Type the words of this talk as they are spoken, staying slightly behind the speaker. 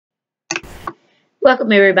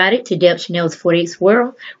Welcome everybody to Deb Chanel's 48th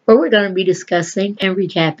World, where we're going to be discussing and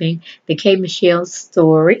recapping the K. Michelle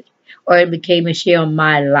story, or the K. Michelle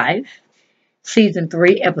My Life, Season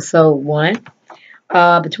 3, Episode 1.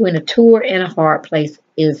 Between a tour and a hard place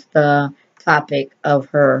is the topic of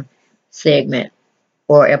her segment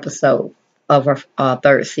or episode of her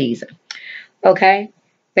third season. Okay,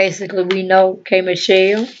 basically we know K.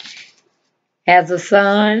 Michelle has a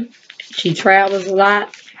son. She travels a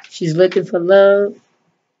lot. She's looking for love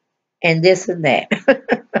and this and that.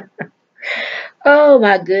 Oh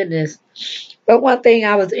my goodness. But one thing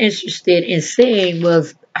I was interested in seeing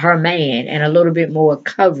was her man and a little bit more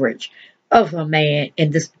coverage of her man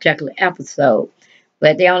in this particular episode.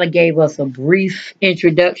 But they only gave us a brief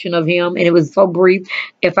introduction of him, and it was so brief.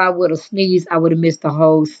 If I would have sneezed, I would have missed the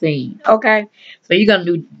whole scene. Okay, so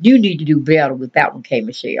you need to do better with that one, K.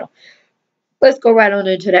 Michelle. Let's go right on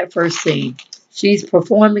into that first scene. She's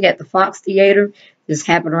performing at the Fox Theater. This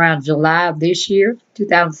happened around July of this year,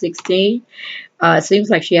 2016. It seems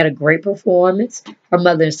like she had a great performance. Her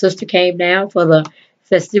mother and sister came down for the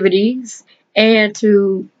festivities and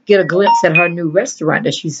to get a glimpse at her new restaurant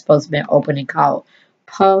that she's supposed to be opening called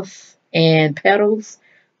Puff and Petals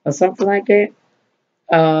or something like that.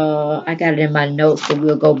 I got it in my notes, but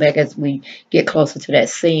we'll go back as we get closer to that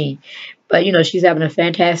scene. But she's having a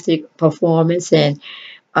fantastic performance, and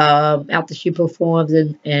after she performs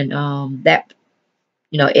and that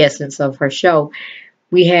essence of her show,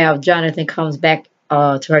 we have Jonathan comes back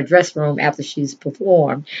to her dressing room after she's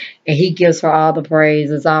performed, and he gives her all the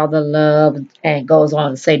praises, all the love, and goes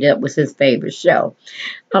on to say that was his favorite show.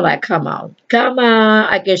 I'm like, come on, come on.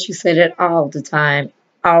 I guess you say that all the time,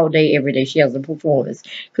 all day, every day she has a performance,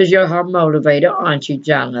 because you're her motivator, aren't you,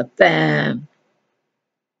 Jonathan?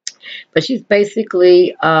 But she's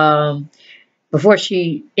basically, before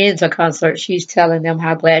she ends her concert, she's telling them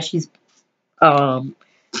how glad she's um,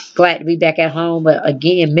 glad to be back at home. But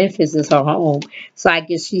again, Memphis is her home. So I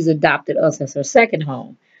guess she's adopted us as her second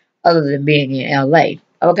home, other than being in LA.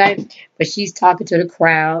 Okay? But she's talking to the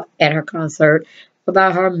crowd at her concert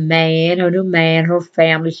about her man, her new man, her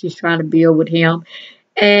family she's trying to build with him.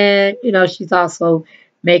 And, she's also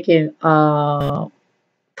making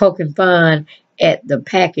poking fun at the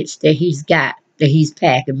package that he's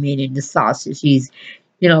packing, meaning the sausage. He's,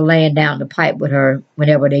 laying down the pipe with her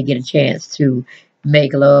whenever they get a chance to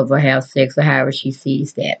make love or have sex or however she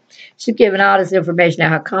sees that. She's giving all this information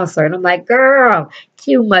at her concert. And I'm like, girl,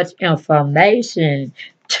 too much information.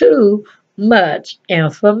 Too much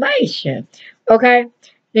information. Okay?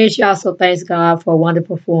 Then she also thanks God for a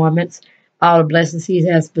wonderful performance, all the blessings he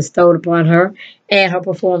has bestowed upon her, and her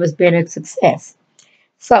performance being a success.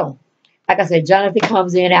 So, like I said, Jonathan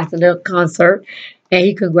comes in after the concert and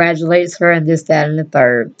he congratulates her and this, that, and the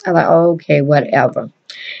third. I'm like, okay, whatever.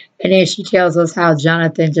 And then she tells us how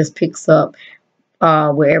Jonathan just picks up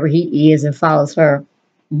wherever he is and follows her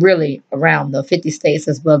really around the 50 states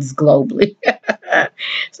as well as globally.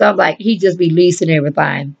 So I'm like, he just be leasing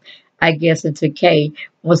everything, I guess, until Kay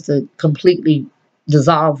wants to completely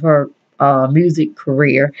dissolve her music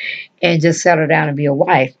career and just settle down and be a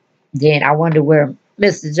wife. Then I wonder where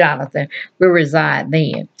Mr. Jonathan will reside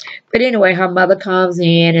then. But anyway, her mother comes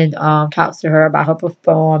in and talks to her about her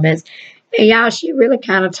performance. And y'all, she really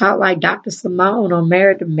kind of talked like Dr. Simone on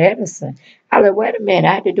Married to Medicine. I was like, wait a minute,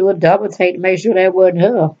 I had to do a double take to make sure that wasn't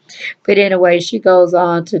her. But anyway, she goes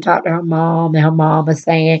on to talk to her mom, and her mom is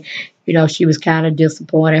saying, she was kind of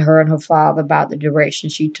disappointed, her and her father, about the direction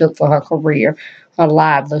she took for her career, her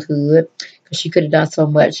livelihood, because she could have done so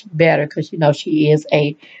much better, because, she is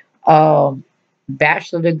a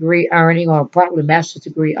bachelor degree earning, or probably master's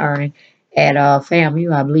degree earning at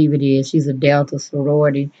FAMU, I believe it is. She's a Delta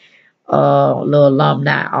sorority little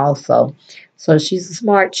alumni also. So she's a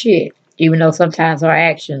smart chick, even though sometimes her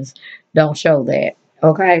actions don't show that.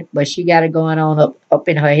 Okay, but she got it going on up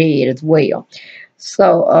in her head as well.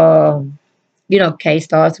 So Kay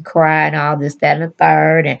starts to cry and all this, that, and the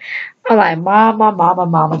third. And I'm like, mama, mama,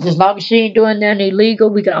 mama. As long as she ain't doing nothing illegal,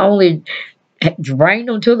 we can only drain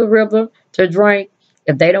them to the river to drink.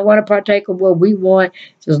 If they don't want to partake of what we want,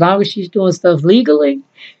 as long as she's doing stuff legally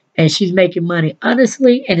and she's making money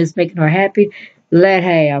honestly and it's making her happy, let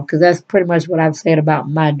have, because that's pretty much what I've said about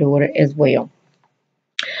my daughter as well.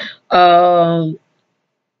 Um,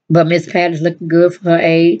 but Miss Pat is looking good for her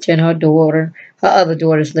age, and her daughter, her other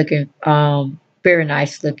daughter's looking very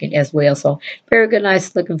nice looking as well. So very good,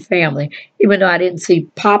 nice looking family. Even though I didn't see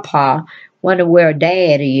Papa, wonder where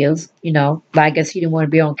Dad is, but I guess he didn't want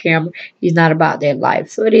to be on camera. He's not about that life,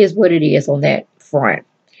 so it is what it is on that front.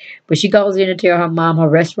 But she goes in and tell her mom her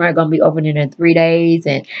restaurant gonna be opening in 3 days,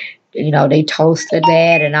 and they toasted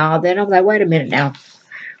that and all that. I'm like, wait a minute now.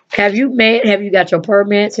 Have you met? Have you got your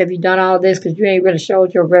permits? Have you done all this? Because you ain't really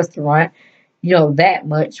showed your restaurant, that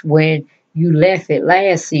much when you left it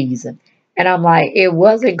last season. And I'm like, it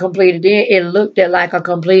wasn't completed then. It looked at like a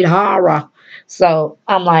complete horror. So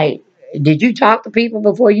I'm like, did you talk to people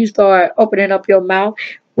before you start opening up your mouth?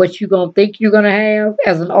 What you gonna think you're gonna have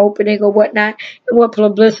as an opening or whatnot? And what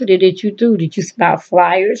publicity did you do? Did you send out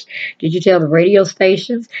flyers? Did you tell the radio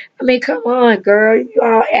stations? I mean, come on, girl, you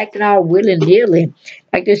all acting all willy nilly.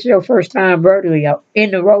 Like this is your first time rodeo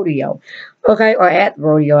in the rodeo, okay, or at the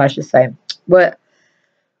rodeo, I should say. But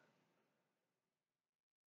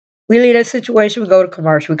we leave that situation. We go to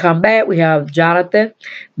commercial. We come back. We have Jonathan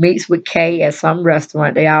meets with Kay at some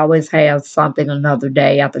restaurant. They always have something another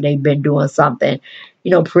day after they've been doing something,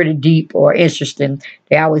 pretty deep or interesting.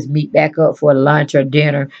 They always meet back up for lunch or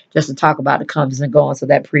dinner just to talk about the comings and goings of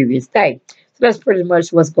that previous day. So that's pretty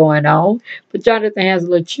much what's going on. But Jonathan has a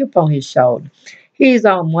little chip on his shoulder. He's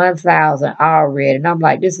on 1,000 already. And I'm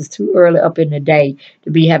like, this is too early up in the day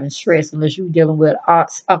to be having stress unless you're dealing with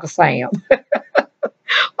Uncle Sam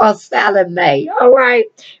or Sally Mae. All right.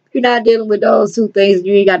 If you're not dealing with those two things,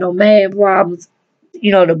 you ain't got no man problems,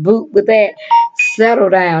 to boot with that, settle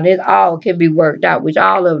down. It all can be worked out, which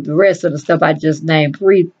all of the rest of the stuff I just named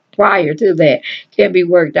prior to that can be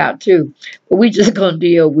worked out too. But we just gonna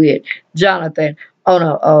deal with Jonathan on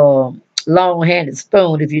a long-handed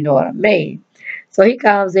spoon, if you know what I mean. So he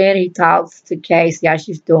comes in, he talks to Casey, how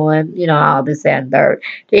she's doing, all this and third.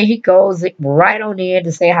 Then he goes right on in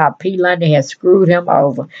to say how P. London has screwed him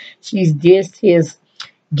over. She's dissed his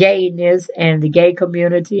gayness and the gay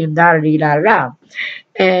community and da da da da da.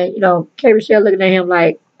 And, K. Michelle looking at him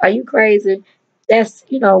like, are you crazy? That's,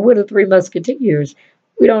 we're the Three Musketeers.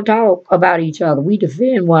 We don't talk about each other. We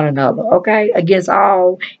defend one another, okay? Against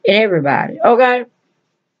all and everybody, okay?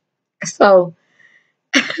 So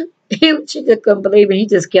she just couldn't believe it. He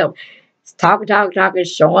just kept talking,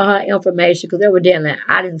 showing her information because evidently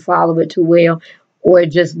I didn't follow it too well, or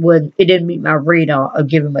it just wouldn't. It didn't meet my radar or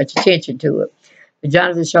giving much attention to it. But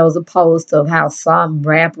Jonathan shows a post of how some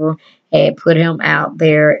rapper had put him out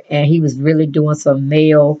there, and he was really doing some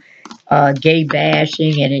male gay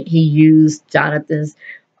bashing, and he used Jonathan's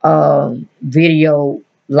video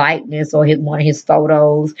likeness or one of his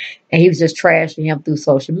photos, and he was just trashing him through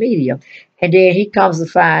social media. And then he comes to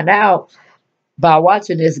find out by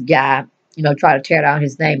watching this guy, try to tear down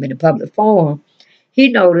his name in the public forum, he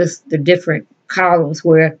noticed the different columns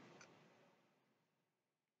where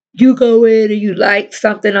you go in and you like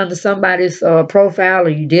something under somebody's profile or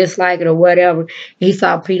you dislike it or whatever. He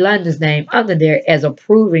saw P. London's name under there as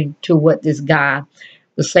approving to what this guy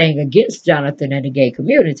was saying against Jonathan and the gay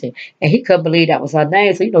community. And he couldn't believe that was her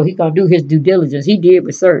name. So, he going to do his due diligence. He did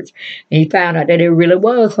research and he found out that it really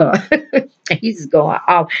was her. And he's just going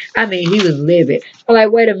off. I mean, he was livid. I'm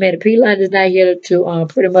like, wait a minute. P. London's not here to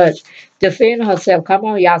pretty much defend herself. Come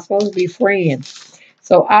on, y'all supposed to be friends.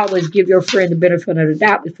 So always give your friend the benefit of the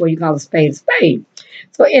doubt before you call a spade a spade.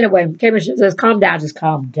 So anyway, Kevin says, calm down, just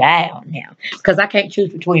calm down now. Because I can't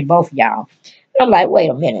choose between both of y'all. I'm like, wait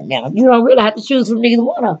a minute now. You don't really have to choose from neither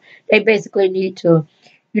one of them. They basically need to,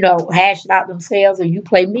 hash it out themselves and you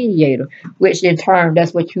play mediator, which in turn,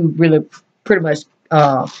 that's what you really pretty much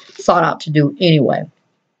sought out to do anyway.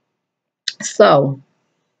 So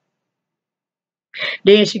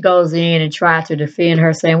then she goes in and tries to defend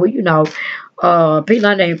her, saying, well, Pete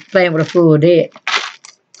London ain't playing with a full deck.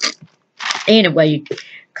 Anyway,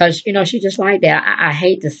 because, she just like that. I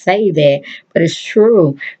hate to say that, but it's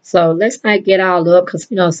true. So let's not get all up because,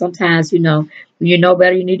 sometimes, when you know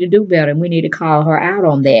better, you need to do better. And we need to call her out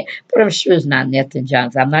on that. But I'm sure it's not nothing,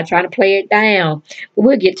 Johnson. I'm not trying to play it down, but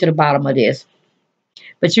we'll get to the bottom of this.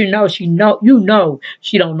 But she don't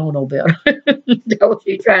know no better. That's what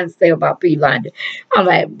she's trying to say about P. London. I'm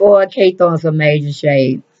like, boy, Kate throwing some major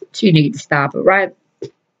shade. She needs to stop it, right?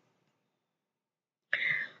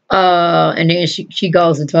 And then she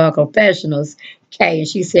goes into her confessionals, Kay, and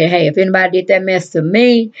she said, hey, if anybody did that mess to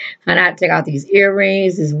me, and I take out these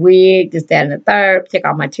earrings, this wig, this, that, and the third, take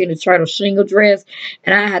out my Tina Turtle shingle dress,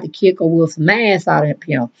 and I had to kick her with some ass out of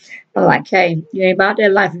him. I'm like, hey, you ain't about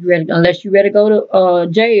that life if you ready, unless you ready to go to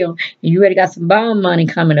jail and you ready got some bond money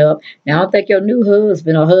coming up. Now, I don't think your new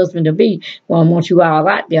husband or husband to be gonna want you all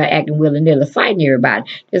out there acting willy-nilly, fighting everybody.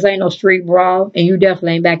 This ain't no street brawl, and you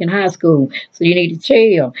definitely ain't back in high school, so you need to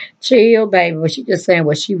chill. Chill, baby. But she just saying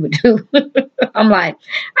what she would do. I'm like,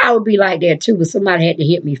 I would be like that too, but somebody had to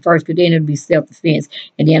hit me first, because then it'd be self-defense,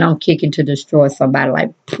 and then I'm kicking to destroy somebody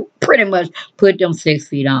like pretty much put them 6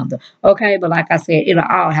 feet under. Okay, but like I said, it'll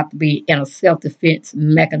all have to be in a self-defense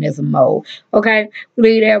mechanism mode. Okay, we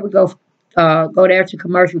leave there, we go there to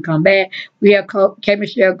commercial, we come back. We have K.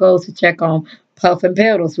 Michelle goes to check on Puff and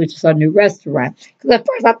Pedals, which is a new restaurant. Because at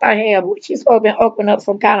first I thought, hey, she's supposed to be opening up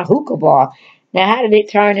some kind of hookah bar. Now, how did it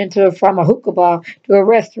turn into from a hookah bar to a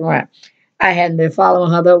restaurant? I hadn't been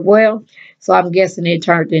following her that well, so I'm guessing it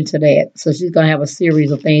turned into that. So she's gonna have a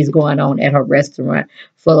series of things going on at her restaurant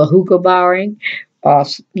for the hookah barring,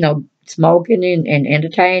 smoking and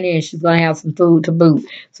entertaining, and she's gonna have some food to boot.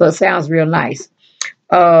 So it sounds real nice.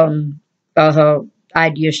 Her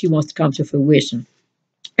idea she wants to come to fruition,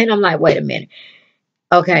 and I'm like, wait a minute,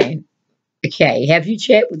 okay. Okay, have you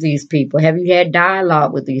checked with these people? Have you had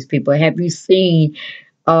dialogue with these people? Have you seen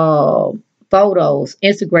uh, photos,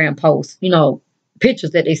 Instagram posts, pictures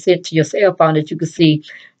that they sent to your cell phone that you can see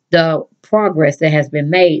the progress that has been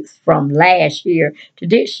made from last year to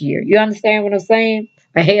this year? You understand what I'm saying?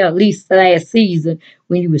 Or hell, at least last season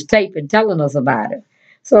when you was taping, telling us about it.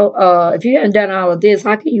 So if you haven't done all of this,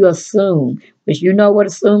 how can you assume? Which you know what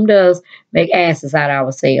assume does, make asses out of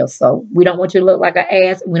ourselves. So we don't want you to look like an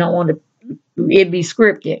ass. We don't want to it be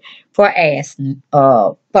scripted for ass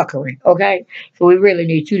fuckery, okay? So we really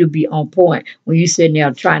need you to be on point when you sitting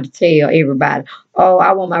there trying to tell everybody, oh,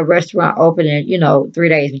 I want my restaurant open in, 3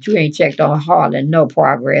 days, but you ain't checked on hardly no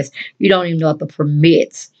progress. You don't even know if the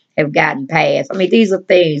permits have gotten passed. I mean, these are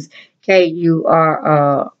things, okay, you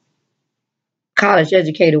are college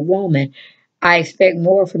educated woman, I expect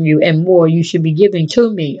more from you and more you should be giving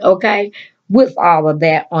to me, okay? With all of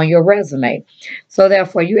that on your resume. So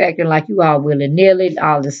therefore you acting like you are willy-nilly,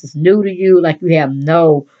 all this is new to you, like you have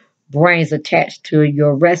no brains attached to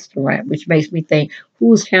your restaurant, which makes me think,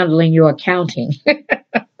 who's handling your accounting?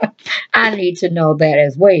 I need to know that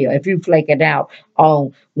as well. If you flaking out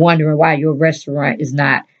on wondering why your restaurant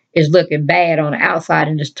is looking bad on the outside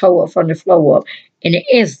and just tore up from the floor up in the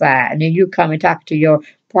inside, and then you come and talk to your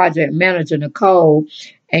project manager Nicole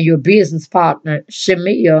and your business partner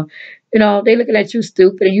Shamia, they looking at you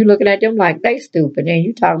stupid and you looking at them like they stupid. And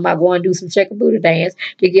you talking about going to do some check a booty dance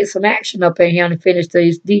to get some action up in here and finish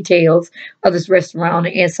these details of this restaurant on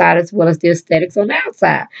the inside as well as the aesthetics on the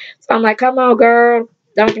outside. So I'm like, come on, girl.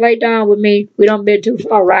 Don't play down with me. We don't been too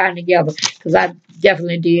far riding together because I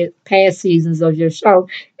definitely did past seasons of your show.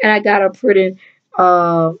 And I got a pretty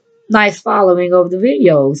nice following of the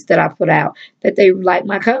videos that I put out that they like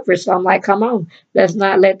my coverage. So I'm like, come on. Let's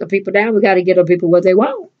not let the people down. We got to get the people what they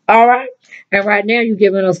want. All right. And right now you're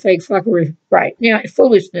giving us fake fuckery. Right.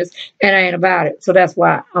 Foolishness. And I ain't about it. So that's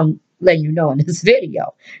why I'm letting you know in this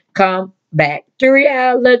video. Come back to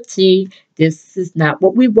reality. This is not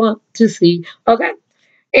what we want to see. Okay.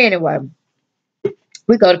 Anyway,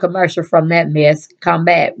 we go to commercial from that mess. Come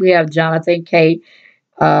back. We have Jonathan, Kate,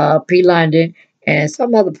 P. London, and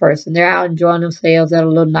some other person. They're out enjoying themselves at a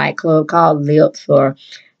little nightclub called Lips or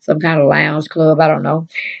some kind of lounge club. I don't know.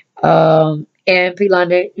 And P.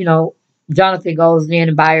 London, Jonathan goes in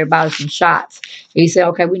and buy everybody some shots. He said,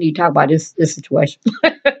 okay, we need to talk about this situation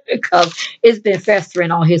because it's been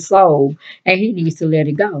festering on his soul and he needs to let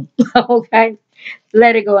it go. Okay?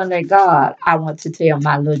 Let it go and let God. I want to tell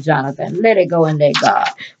my little Jonathan, let it go and let God.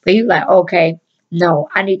 But he's like, okay, no,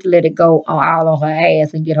 I need to let it go all on her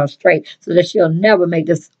ass and get her straight so that she'll never make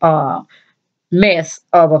this mess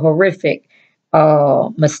of a horrific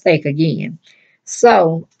mistake again.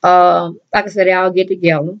 So, like I said, they all get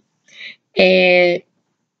together. And,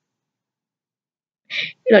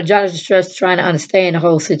 Jonathan's just trying to understand the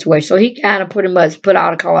whole situation. So he kind of pretty much put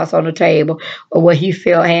all the cards on the table of what he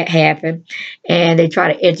felt had happened. And they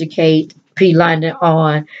try to educate P. London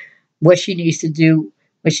on what she needs to do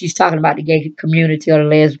when she's talking about the gay community or the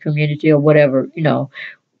lesbian community or whatever,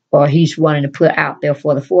 or he's wanting to put out there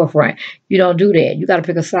for the forefront. You don't do that. You got to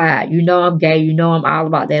pick a side. I'm gay. I'm all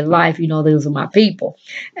about that life. Those are my people.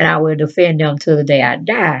 And I will defend them till the day I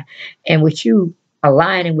die. And with you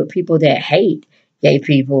aligning with people that hate gay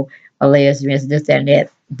people or lesbians, this, that, and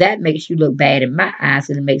that makes you look bad in my eyes.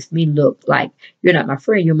 And it makes me look like you're not my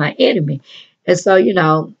friend. You're my enemy. And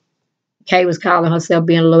so, Kay was calling herself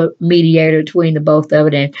being a little mediator between the both of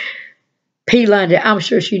it. And P. London, I'm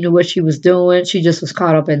sure she knew what she was doing. She just was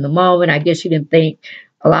caught up in the moment. I guess she didn't think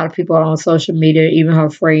a lot of people on social media, even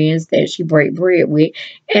her friends that she break bread with,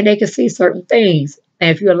 and they can see certain things.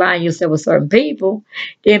 And if you align yourself with certain people,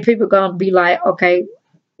 then people are going to be like, okay,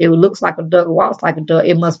 it looks like a duck, walks like a duck,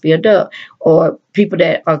 it must be a duck. Or people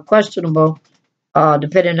that are questionable,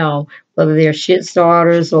 depending on whether they're shit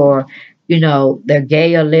starters or, they're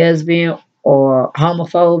gay or lesbian or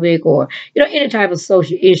homophobic or, any type of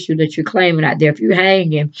social issue that you're claiming out there. If you're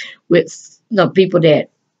hanging with, people that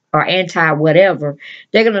or anti whatever,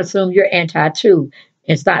 they're going to assume you're anti too.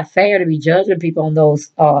 It's not fair to be judging people on those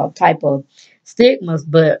type of stigmas,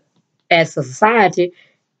 but as a society,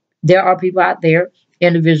 there are people out there,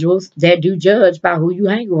 individuals, that do judge by who you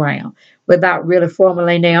hang around without really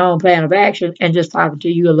formulating their own plan of action and just talking to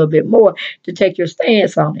you a little bit more to take your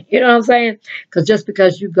stance on it. You know what I'm saying? Because just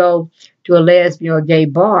because you go to a lesbian or gay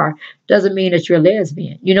bar doesn't mean that you're a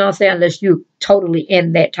lesbian. You know what I'm saying? Unless you're totally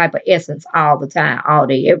in that type of essence all the time, all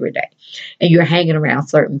day, every day. And you're hanging around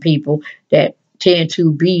certain people that tend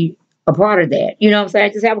to be a part of that. You know what I'm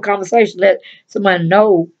saying? Just have a conversation, let someone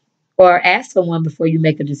know or ask someone before you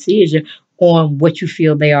make a decision on what you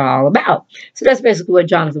feel they are all about. So that's basically what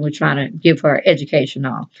Jonathan was trying to give her education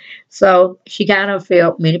on. So she kind of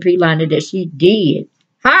felt many people under that she did.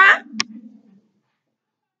 Huh?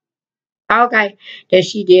 Okay. That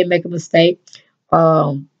she did make a mistake.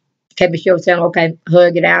 Kevin Michelle was saying, okay,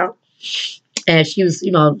 hug it out. And she was,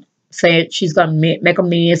 saying she's gonna make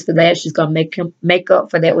amends for that. She's gonna make up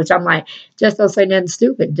for that. Which I'm like, just don't say nothing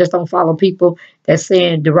stupid. Just don't follow people that's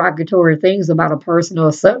saying derogatory things about a person or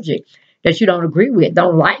a subject that you don't agree with,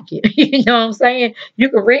 don't like it. You know what I'm saying? You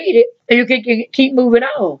can read it and you can keep moving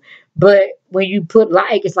on. But when you put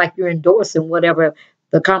like, it's like you're endorsing whatever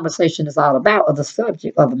the conversation is all about or the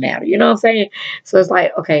subject of the matter. You know what I'm saying? So it's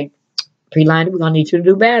like, okay, Pre-Liner, we're gonna need you to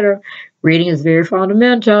do better. Reading is very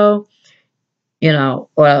fundamental.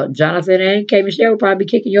 Well, Jonathan and K. Michelle will probably be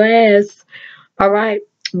kicking your ass. All right.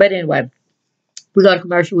 But anyway, we go to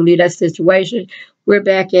commercial. We leave that situation. We're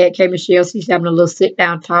back at K. Michelle. She's having a little sit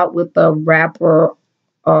down talk with the rapper,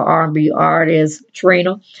 R&B artist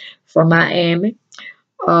Trina from Miami.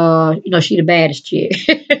 She the baddest chick.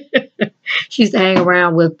 She used to hang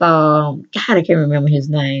around with God, I can't remember his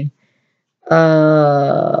name.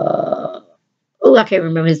 I can't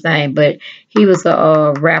remember his name, but he was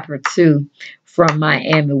a rapper too from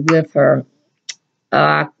Miami with her.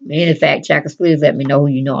 In fact, Jackers, please let me know who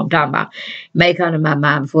you know I'm talking about. May come to my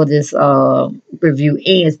mind before this review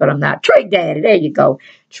ends, but I'm not. Trick Daddy, there you go.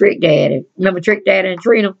 Trick Daddy. Remember Trick Daddy and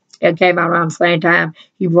Trina? It came out around the same time.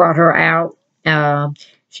 He brought her out.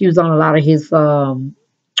 She was on a lot of his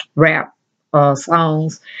rap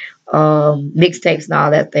songs, mixtapes and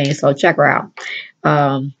all that thing. So check her out.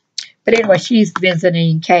 But anyway, she's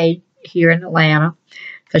visiting Kay here in Atlanta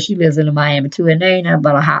because she lives in Miami too, and they ain't nothing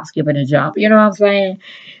but a hop, skip, and a jump. You know what I'm saying?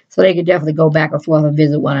 So they could definitely go back and forth and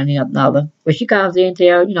visit one another. But she comes in and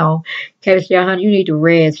tell, Kay, honey, you need to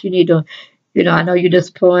rest. You need to, I know you're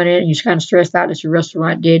disappointed and you're kind of stressed out that your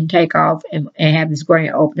restaurant didn't take off and have this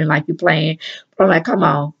grand opening like you planned. But I'm like, come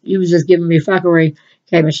on, you was just giving me fuckery,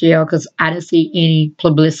 Kay Michelle, because I didn't see any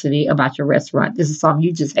publicity about your restaurant. This is something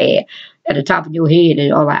you just had at the top of your head,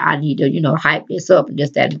 and all like, I need to, hype this up and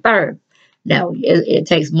this, that, and the third. Now, it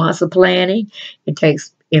takes months of planning. It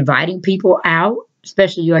takes inviting people out,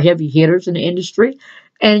 especially your heavy hitters in the industry,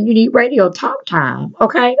 and you need radio talk time,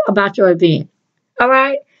 okay, about your event. All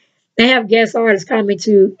right. They have guest artists coming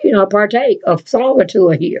to, partake of song or two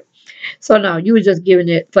here. So no, you were just giving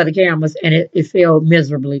it for the cameras, and it failed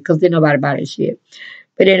miserably because didn't nobody buy that shit.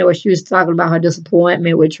 But anyway, she was talking about her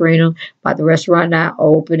disappointment with Trina, about the restaurant not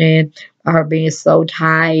opening, about her being so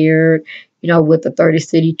tired, with the 30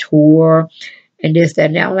 city tour and this, that,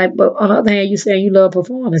 and that. I'm like, but on the other hand, you saying you love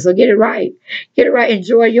performing, so get it right. Get it right.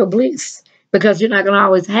 Enjoy your bliss because you're not going to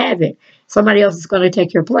always have it. Somebody else is going to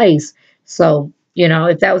take your place. So,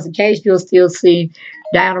 if that was the case, you'll still see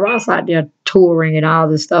Diana Ross out there touring and all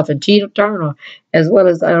this stuff, and Tina Turner, as well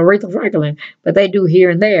as Aretha Franklin. But they do here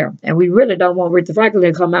and there. And we really don't want Aretha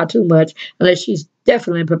Franklin to come out too much unless she's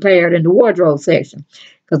definitely prepared in the wardrobe section.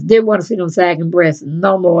 Because didn't want to see them sagging breasts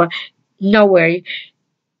no more. No way.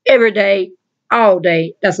 Every day, all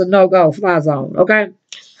day, that's a no-go fly zone, okay?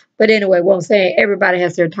 But anyway, what I'm saying, everybody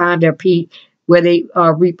has their time, their peak, where they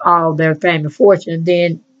reap all their fame and fortune.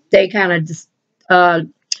 Then they kind of just,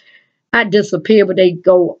 not disappear, but they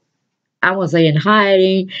go, I won't say in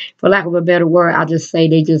hiding. For lack of a better word, I'll just say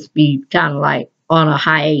they just be kind of like on a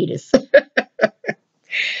hiatus,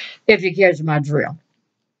 if you catch my drill.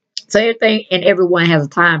 So everything and everyone has a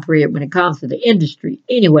time period when it comes to the industry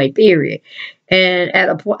anyway, period. And at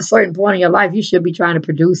a certain point in your life, you should be trying to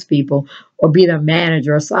produce people or be their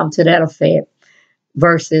manager or something to that effect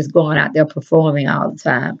versus going out there performing all the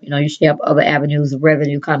time. You should have other avenues of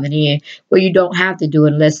revenue coming in where you don't have to do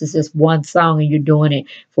it unless it's just one song and you're doing it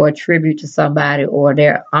for a tribute to somebody or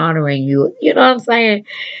they're honoring you. You know what I'm saying?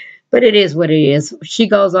 But it is what it is. She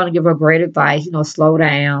goes on to give her great advice, slow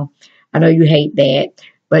down. I know you hate that.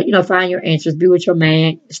 But, find your interests, be with your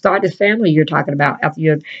man, start this family you're talking about after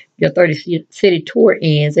your 30 city tour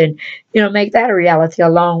ends, and, make that a reality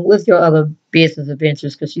along with your other business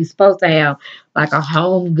adventures, because she's supposed to have like a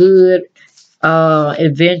home good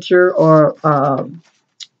adventure or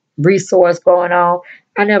resource going on.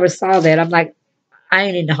 I never saw that. I'm like, I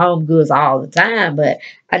ain't in the home goods all the time, but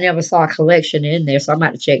I never saw a collection in there, so I'm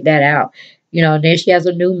about to check that out. And then she has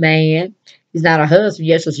a new man. He's not a husband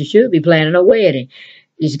yet, so she should be planning a wedding.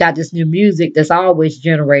 She's got this new music that's always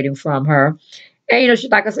generating from her. And, she,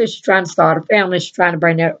 like I said, she's trying to start a family. She's trying to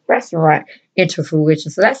bring that restaurant into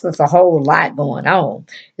fruition. So that's just a whole lot going on,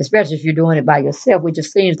 especially if you're doing it by yourself, which it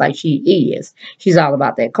seems like she is. She's all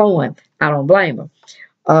about that coin. I don't blame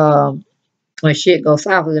her. When shit goes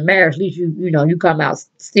south with the marriage, at least you come out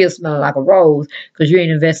still smelling like a rose because you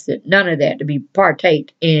ain't invested none of that to be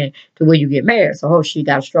partake in to where you get married. So hope she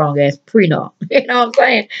got a strong ass prenup. You know what I'm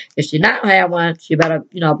saying? If she not have one, she better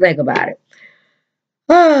think about it.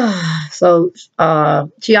 So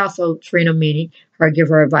she also Trina Meany her give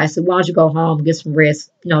her advice. So why don't you go home, get some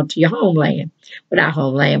rest, to your homeland. Well, not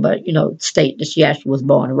homeland, but state that she actually was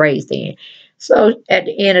born and raised in. So at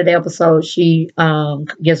the end of the episode, she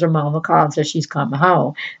gives her mom a call and says she's coming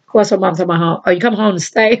home. Of course, her mom's coming home. Are you coming home to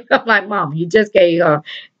stay? I'm like, Mom, you just gave her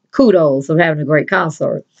kudos of having a great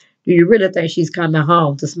concert. Do you really think she's coming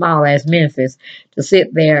home to small ass Memphis to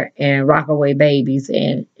sit there and rock away babies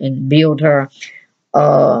and build her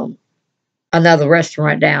um, another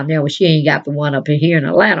restaurant down there where she ain't got the one up in here in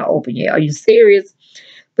Atlanta open yet? Are you serious?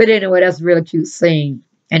 But anyway, that's a really cute scene.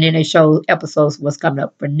 And then they show episodes of what's coming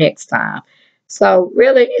up for next time. So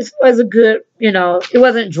really, it was a good, it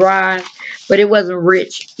wasn't dry, but it wasn't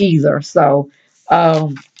rich either. So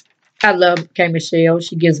I love K. Michelle.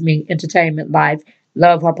 She gives me entertainment life.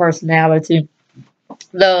 Love her personality.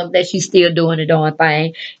 Love that she's still doing the darn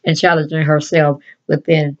thing and challenging herself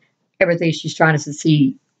within everything she's trying to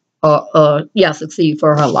succeed succeed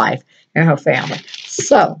for her life and her family.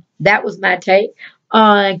 So that was my take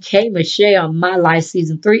on K. Michelle, My Life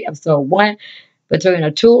Season 3, Episode 1, Between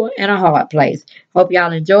a Tour and a Hard Place. Hope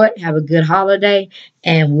y'all enjoy it. Have a good holiday,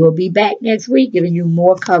 and we'll be back next week giving you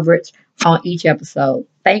more coverage on each episode.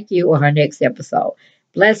 Thank you, or her next episode.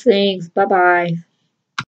 Blessings. Bye-bye.